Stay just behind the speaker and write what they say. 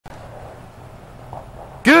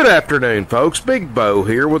Good afternoon, folks. Big Bo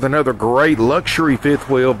here with another great luxury fifth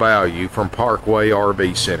wheel value from Parkway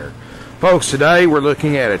RV Center. Folks, today we're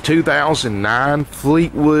looking at a 2009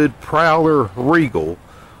 Fleetwood Regal,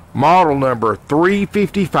 model number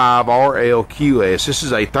 355 RLQS. This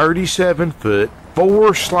is a 37-foot,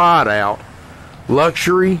 4 slide-out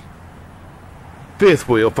luxury fifth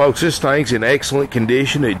wheel. Folks, this thing's in excellent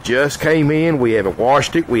condition. It just came in. We haven't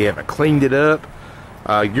washed it. We haven't cleaned it up.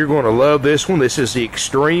 You're going to love this one. This is the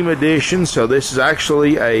Extreme Edition, so this is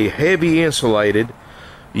actually a heavy insulated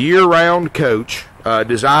year-round coach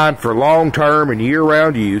designed for long-term and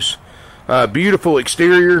year-round use. Beautiful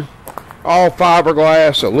exterior, all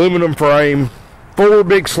fiberglass, aluminum frame, 4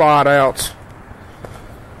 big slide-outs.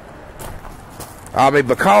 I mean,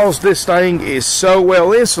 because this thing is so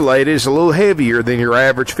well insulated, it's a little heavier than your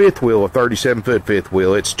average fifth wheel, a 37-foot fifth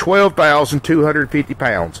wheel. It's 12,250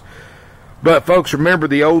 pounds. But, folks, remember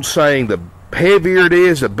the old saying, the heavier it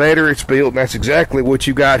is, the better it's built. And that's exactly what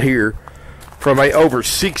you got here from a over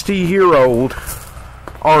 60-year-old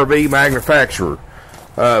RV manufacturer.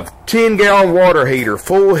 10-gallon water heater,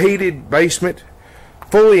 full heated basement,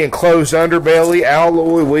 fully enclosed underbelly,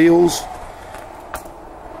 alloy wheels.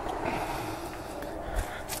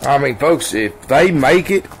 I mean, folks, if they make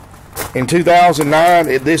it in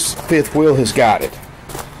 2009, this fifth wheel has got it.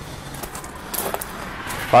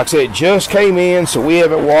 Like I said, it just came in, so we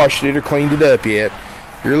haven't washed it or cleaned it up yet.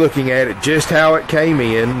 You're looking at it just how it came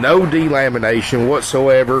in. No delamination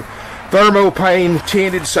whatsoever. Thermopane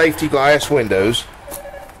tinted safety glass windows.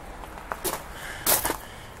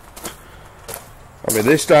 I mean,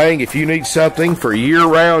 this thing, if you need something for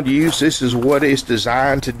year-round use, this is what it's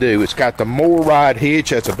designed to do. It's got the ryde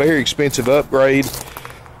hitch. That's a very expensive upgrade.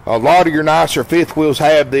 A lot of your nicer fifth wheels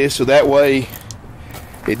have this, so that way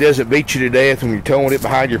it doesn't beat you to death when you're towing it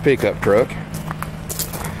behind your pickup truck.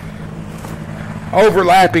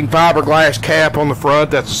 Overlapping fiberglass cap on the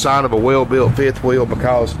front. That's a sign of a well-built fifth wheel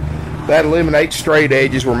because that eliminates straight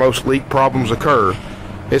edges where most leak problems occur.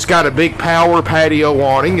 It's got a big power patio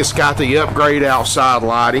awning. It's got the upgrade outside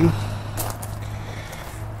lighting.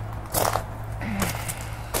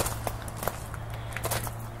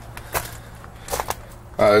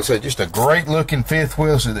 It's just a great looking fifth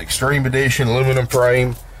wheel. It's an Extreme Edition aluminum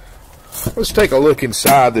frame. Let's take a look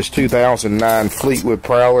inside this 2009 Fleetwood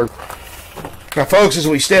Prowler. Now, folks, as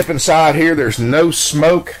we step inside here, there's no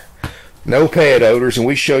smoke, no pet odors, and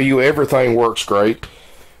we show you everything works great.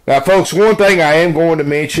 Now, folks, one thing I am going to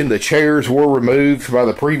mention, the chairs were removed by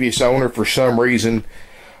the previous owner for some reason.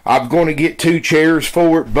 I'm going to get 2 chairs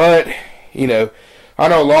for it, but, you know, I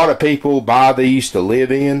know a lot of people buy these to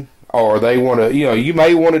live in, or they want to, you know, you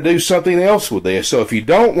may want to do something else with this. So if you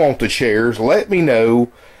don't want the chairs, let me know.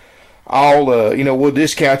 I'll, you know, we'll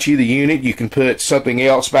discount you the unit. You can put something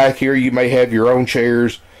else back here. You may have your own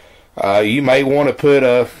chairs. You may want to put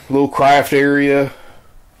a little craft area.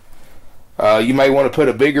 You may want to put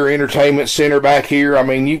a bigger entertainment center back here. I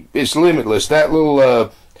mean, it's limitless. That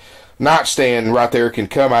little nightstand right there can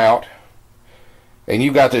come out. And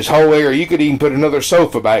you've got this whole area. You could even put another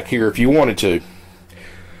sofa back here if you wanted to.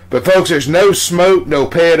 But, folks, there's no smoke, no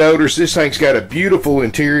pet odors. This thing's got a beautiful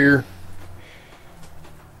interior.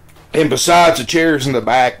 And besides the chairs in the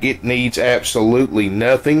back, it needs absolutely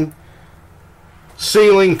nothing.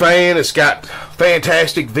 Ceiling fan, it's got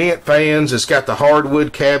fantastic vent fans. It's got the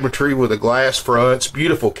hardwood cabinetry with the glass fronts.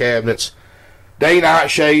 Beautiful cabinets. Day-night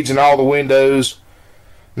shades in all the windows.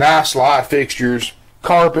 Nice light fixtures.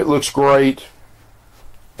 Carpet looks great.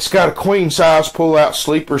 It's got a queen-size pull-out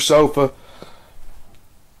sleeper sofa.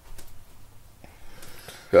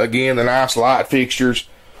 Again, the nice light fixtures.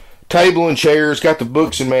 Table and chairs. Got the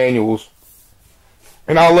books and manuals.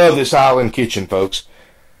 And I love this island kitchen, folks.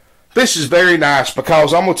 This is very nice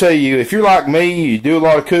because I'm going to tell you, if you're like me, you do a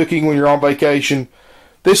lot of cooking when you're on vacation,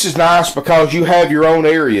 this is nice because you have your own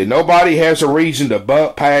area. Nobody has a reason to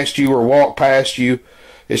bump past you or walk past you.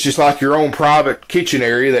 It's just like your own private kitchen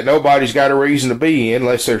area that nobody's got a reason to be in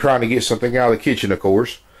unless they're trying to get something out of the kitchen, of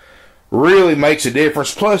course. Really makes a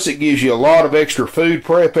difference. Plus, it gives you a lot of extra food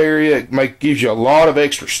prep area. It gives you a lot of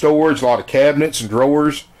extra storage, a lot of cabinets and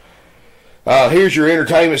drawers. Here's your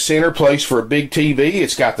entertainment center, place for a big TV.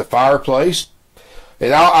 It's got the fireplace.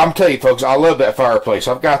 And I'm telling you, folks, I love that fireplace.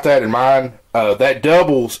 I've got that in mine. That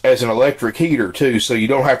doubles as an electric heater, too, so you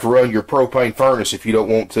don't have to run your propane furnace if you don't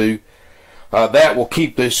want to. That will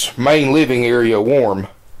keep this main living area warm.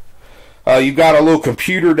 You've got a little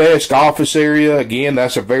computer desk office area. Again,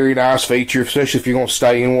 that's a very nice feature, especially if you're going to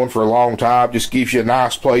stay in one for a long time. Just gives you a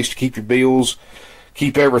nice place to keep your bills,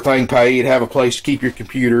 keep everything paid, have a place to keep your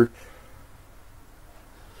computer.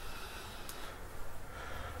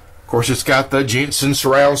 course, it's got the Jensen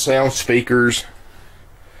surround sound speakers.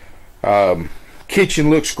 Kitchen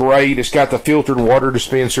looks great. It's got the filtered water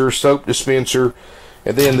dispenser, soap dispenser,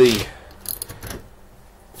 and then the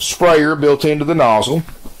sprayer built into the nozzle.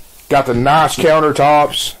 Got the nice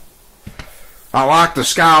countertops. I like the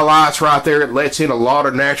skylights right there. It lets in a lot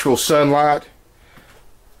of natural sunlight.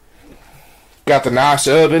 Got the nice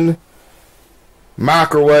oven,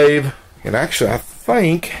 microwave, and actually I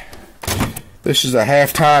think this is a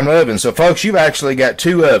half-time oven. So folks, you've actually got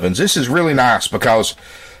two ovens. This is really nice because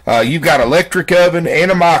you've got electric oven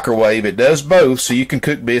and a microwave. It does both, so you can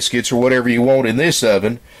cook biscuits or whatever you want in this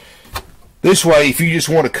oven. This way, if you just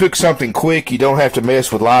want to cook something quick, you don't have to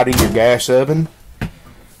mess with lighting your gas oven.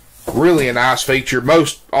 Really a nice feature.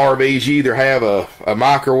 Most RVs, you either have a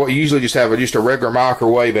microwave, you usually just have just a regular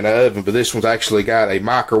microwave and an oven, but this one's actually got a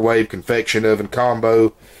microwave convection oven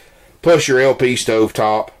combo, plus your LP stove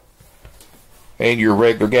top, and your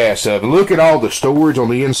regular gas oven. Look at all the storage on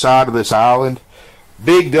the inside of this island.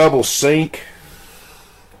 Big double sink.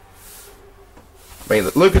 I mean,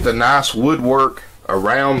 look at the nice woodwork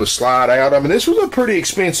around the slide out. I mean, this was a pretty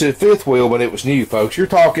expensive fifth wheel when it was new, folks. You're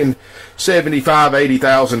talking $75,000,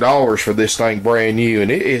 $80,000 for this thing brand new, and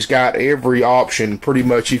it has got every option pretty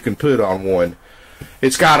much you can put on one.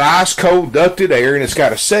 It's got ice cold ducted air, and it's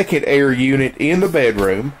got a second air unit in the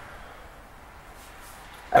bedroom.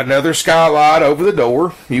 Another skylight over the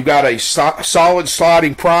door. You've got a solid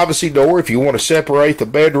sliding privacy door if you want to separate the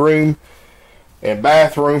bedroom and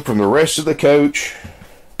bathroom from the rest of the coach.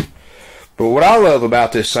 But what I love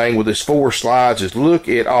about this thing with this 4 slides is look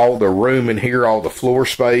at all the room in here, all the floor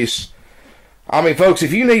space. I mean, folks,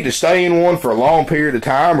 if you need to stay in one for a long period of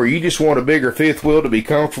time, or you just want a bigger fifth wheel to be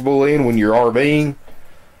comfortable in when you're RVing,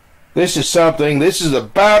 this is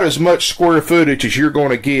about as much square footage as you're going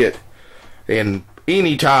to get in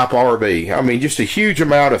any type RV. I mean, just a huge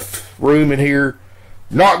amount of room in here.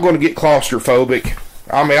 Not going to get claustrophobic.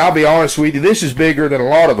 I mean, I'll be honest with you, this is bigger than a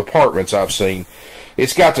lot of apartments I've seen.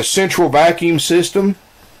 It's got the central vacuum system.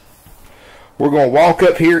 We're going to walk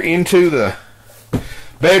up here into the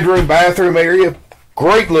bedroom, bathroom area.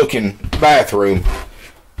 Great looking bathroom.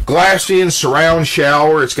 Glassed in surround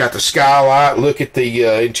shower. It's got the skylight. Look at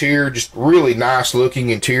the interior. Just really nice looking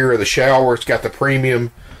interior of the shower. It's got the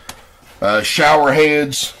premium shower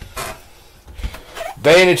heads.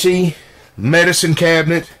 Vanity. Medicine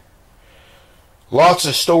cabinet. Lots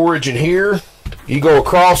of storage in here. You go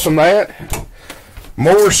across from that.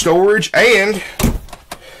 More storage, and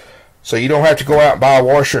so you don't have to go out and buy a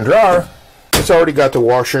washer and dryer. It's already got the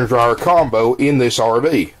washer and dryer combo in this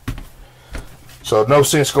RV. So no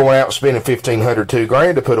sense going out and spending $1,500,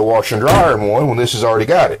 $2,000 to put a washer and dryer in one when this has already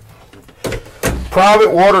got it.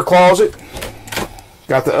 Private water closet.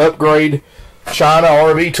 Got the upgrade China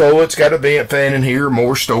RV toilet. It's got a vent fan in here.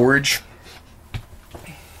 More storage.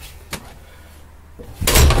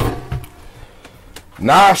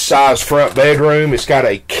 Nice size front bedroom. It's got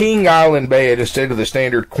a king island bed instead of the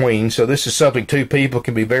standard queen, so this is something 2 people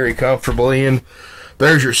can be very comfortable in.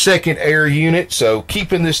 There's your second air unit, so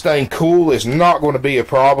keeping this thing cool is not going to be a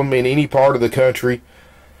problem in any part of the country.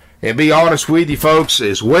 And be honest with you, folks,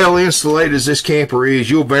 as well insulated as this camper is,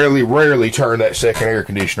 you'll rarely turn that second air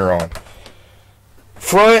conditioner on.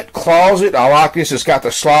 Front closet, I like this. It's got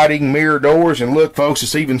the sliding mirror doors, and look, folks,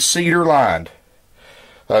 it's even cedar lined.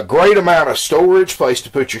 A great amount of storage, place to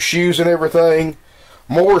put your shoes and everything.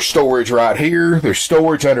 More storage right here. There's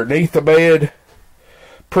storage underneath the bed.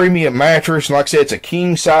 Premium mattress. Like I said, it's a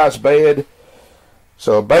king size bed.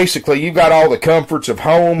 So basically, you've got all the comforts of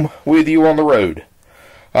home with you on the road.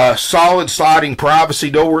 Solid sliding privacy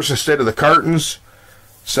doors instead of the curtains.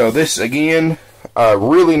 So this, again,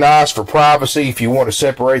 really nice for privacy if you want to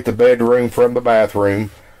separate the bedroom from the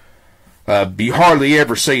bathroom. You hardly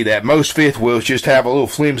ever see that. Most fifth wheels just have a little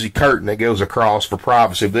flimsy curtain that goes across for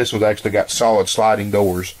privacy. This one's actually got solid sliding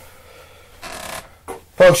doors.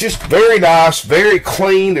 Folks, just very nice, very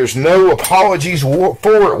clean. There's no apologies for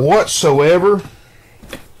it whatsoever.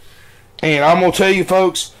 And I'm going to tell you,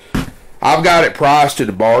 folks, I've got it priced at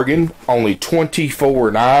a bargain, only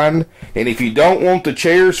 $24,900. And if you don't want the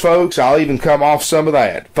chairs, folks, I'll even come off some of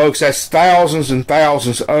that. Folks, that's thousands and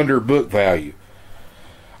thousands under book value.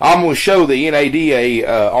 I'm going to show the NADA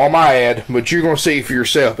on my ad, but you're going to see for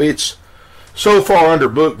yourself. It's so far under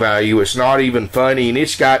book value, it's not even funny, and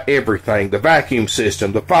it's got everything. The vacuum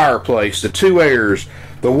system, the fireplace, the 2 airs,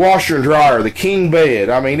 the washer and dryer, the king bed.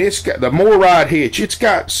 I mean, it's got the more ride hitch. It's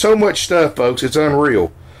got so much stuff, folks, it's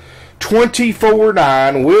unreal.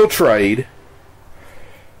 $24,900, we'll trade.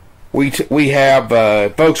 We have,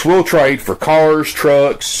 folks, we'll trade for cars,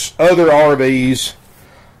 trucks, other RVs,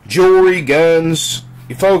 jewelry, guns,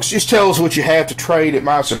 folks, just tell us what you have to trade. It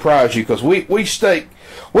might surprise you, because we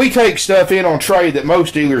take stuff in on trade that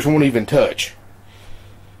most dealers won't even touch.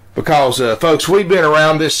 Because, folks, we've been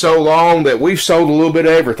around this so long that we've sold a little bit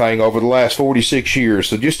of everything over the last 46 years.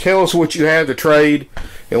 So just tell us what you have to trade,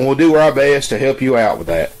 and we'll do our best to help you out with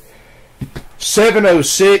that.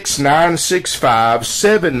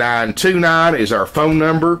 706-965-7929 is our phone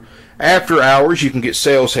number. After hours, you can get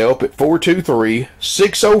sales help at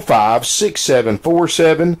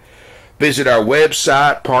 423-605-6747. Visit our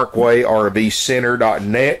website,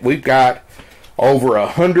 parkwayrvcenter.net. We've got over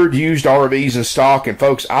 100 used RVs in stock, and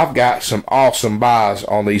folks, I've got some awesome buys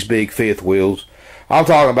on these big fifth wheels. I'm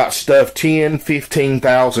talking about stuff $10,000,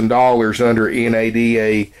 $15,000 under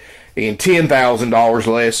NADA and $10,000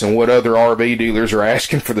 less than what other RV dealers are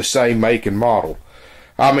asking for the same make and model.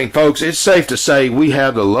 I mean, folks, it's safe to say we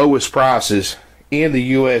have the lowest prices in the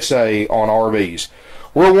USA on RVs.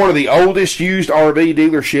 We're one of the oldest used RV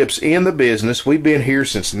dealerships in the business. We've been here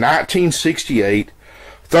since 1968.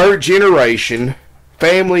 Third generation,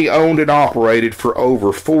 family owned and operated for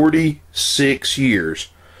over 46 years.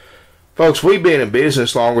 Folks, we've been in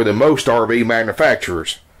business longer than most RV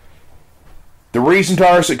manufacturers. The reason to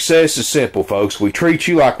our success is simple, folks. We treat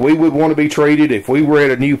you like we would want to be treated if we were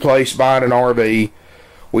at a new place buying an RV.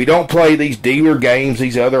 We don't play these dealer games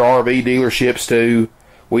these other RV dealerships do.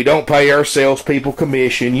 We don't pay our salespeople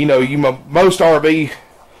commission. You know, most RV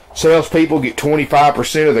salespeople get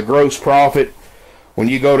 25% of the gross profit when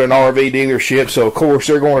you go to an RV dealership. So, of course,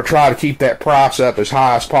 they're going to try to keep that price up as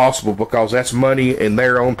high as possible because that's money in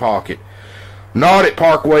their own pocket. Not at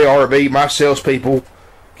Parkway RV. My salespeople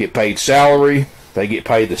get paid salary. They get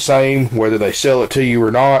paid the same whether they sell it to you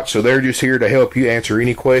or not. So they're just here to help you answer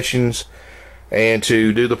any questions and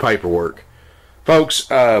to do the paperwork. Folks,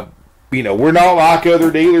 you know, we're not like other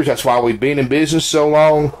dealers. That's why we've been in business so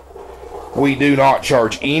long. We do not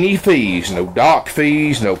charge any fees. No dock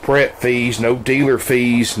fees, no prep fees, no dealer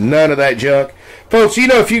fees, none of that junk. Folks, you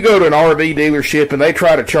know, if you go to an RV dealership and they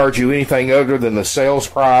try to charge you anything other than the sales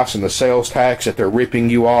price and the sales tax that they're ripping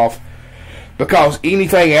you off, because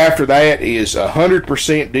anything after that is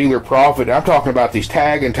 100% dealer profit. I'm talking about these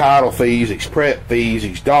tag and title fees, these prep fees,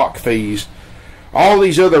 these dock fees, all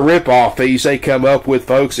these other rip-off fees they come up with,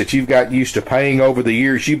 folks, that you've got used to paying over the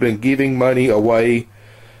years. You've been giving money away.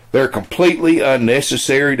 They're completely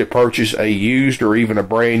unnecessary to purchase a used or even a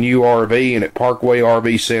brand new RV, and at Parkway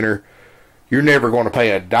RV Center, you're never going to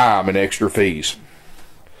pay a dime in extra fees.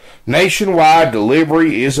 Nationwide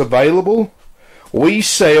delivery is available. We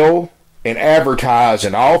sell and advertise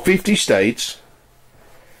in all 50 states.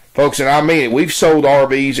 Folks, and I mean it, we've sold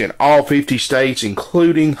RVs in all 50 states,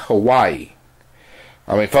 including Hawaii.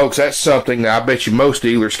 I mean, folks, that's something that I bet you most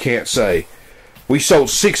dealers can't say. We sold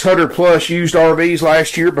 600 plus used RVs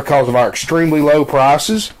last year because of our extremely low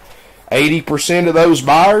prices. 80% of those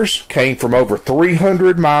buyers came from over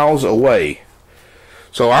 300 miles away.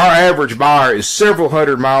 So our average buyer is several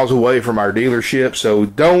hundred miles away from our dealership, so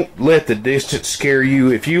don't let the distance scare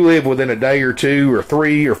you. If you live within a day or 2 or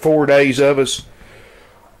 3 or 4 days of us,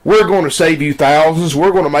 we're going to save you thousands.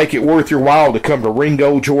 We're going to make it worth your while to come to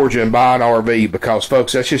Ringgold, Georgia and buy an RV because,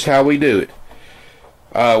 folks, that's just how we do it.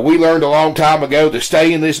 We learned a long time ago to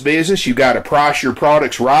stay in this business, you got to price your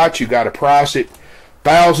products right. You got to price it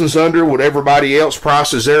thousands under what everybody else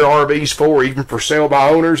prices their RVs for, even for sale by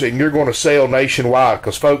owners, and you're going to sell nationwide.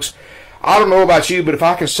 Because, folks, I don't know about you, but if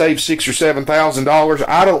I can save $6,000 or $7,000,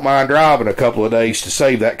 I don't mind driving a couple of days to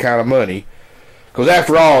save that kind of money. Because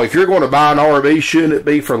after all, if you're going to buy an RV, shouldn't it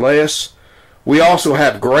be for less? We also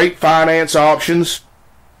have great finance options.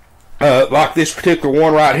 Like this particular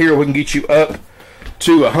one right here, we can get you up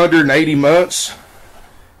to 180 months.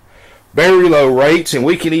 Very low rates, and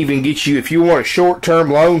we can even get you, if you want a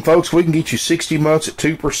short-term loan, folks, we can get you 60 months at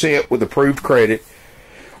 2% with approved credit.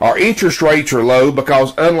 Our interest rates are low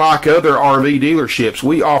because, unlike other RV dealerships,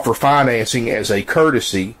 we offer financing as a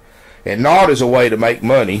courtesy and not as a way to make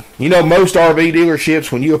money. You know, most RV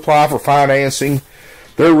dealerships, when you apply for financing,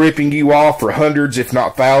 they're ripping you off for hundreds, if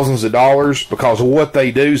not thousands of dollars, because of what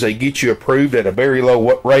they do is they get you approved at a very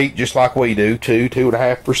low rate, just like we do,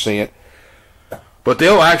 2.5%. But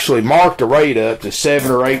they'll actually mark the rate up to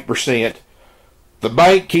 7 or 8%. The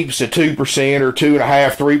bank keeps the 2% or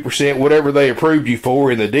 2.5%, 3%, whatever they approved you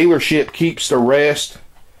for, and the dealership keeps the rest,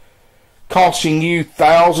 costing you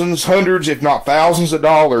thousands, hundreds, if not thousands of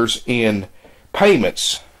dollars in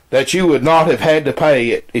payments that you would not have had to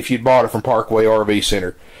pay if you'd bought it from Parkway RV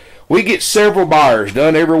Center. We get several buyers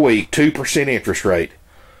done every week, 2% interest rate.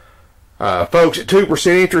 Folks, at 2%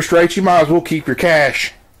 interest rates, you might as well keep your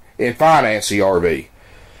cash and finance the RV.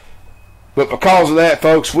 But because of that,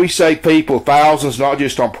 folks, we save people thousands, not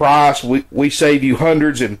just on price. We save you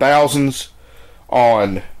hundreds and thousands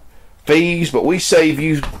on fees, but we save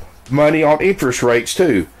you money on interest rates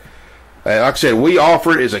too. Like I said, we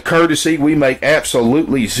offer it as a courtesy. We make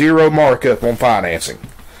absolutely zero markup on financing.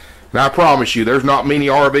 Now, I promise you, there's not many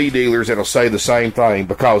RV dealers that'll say the same thing,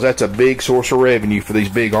 because that's a big source of revenue for these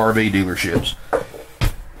big RV dealerships.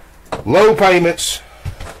 Low payments,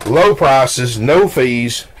 low prices, no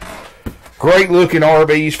fees. Great looking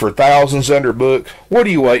RVs for thousands under book. What are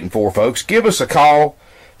you waiting for, folks? Give us a call.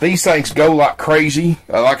 These things go like crazy.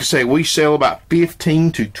 Like I say, we sell about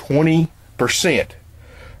 15 to 20%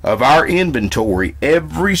 of our inventory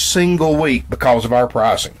every single week because of our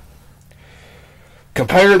pricing.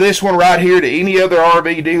 Compare this one right here to any other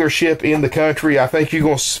RV dealership in the country. I think you're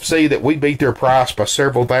going to see that we beat their price by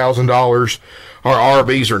several $1,000s. Our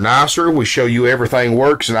RVs are nicer. We show you everything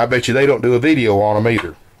works, and I bet you they don't do a video on them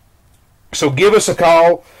either. So give us a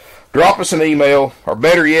call, drop us an email, or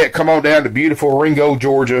better yet, come on down to beautiful Ringo,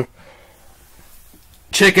 Georgia.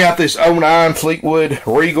 Check out this 09 Fleetwood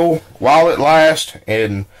Regal while it lasts,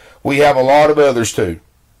 and we have a lot of others too.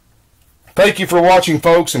 Thank you for watching,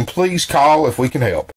 folks, and please call if we can help.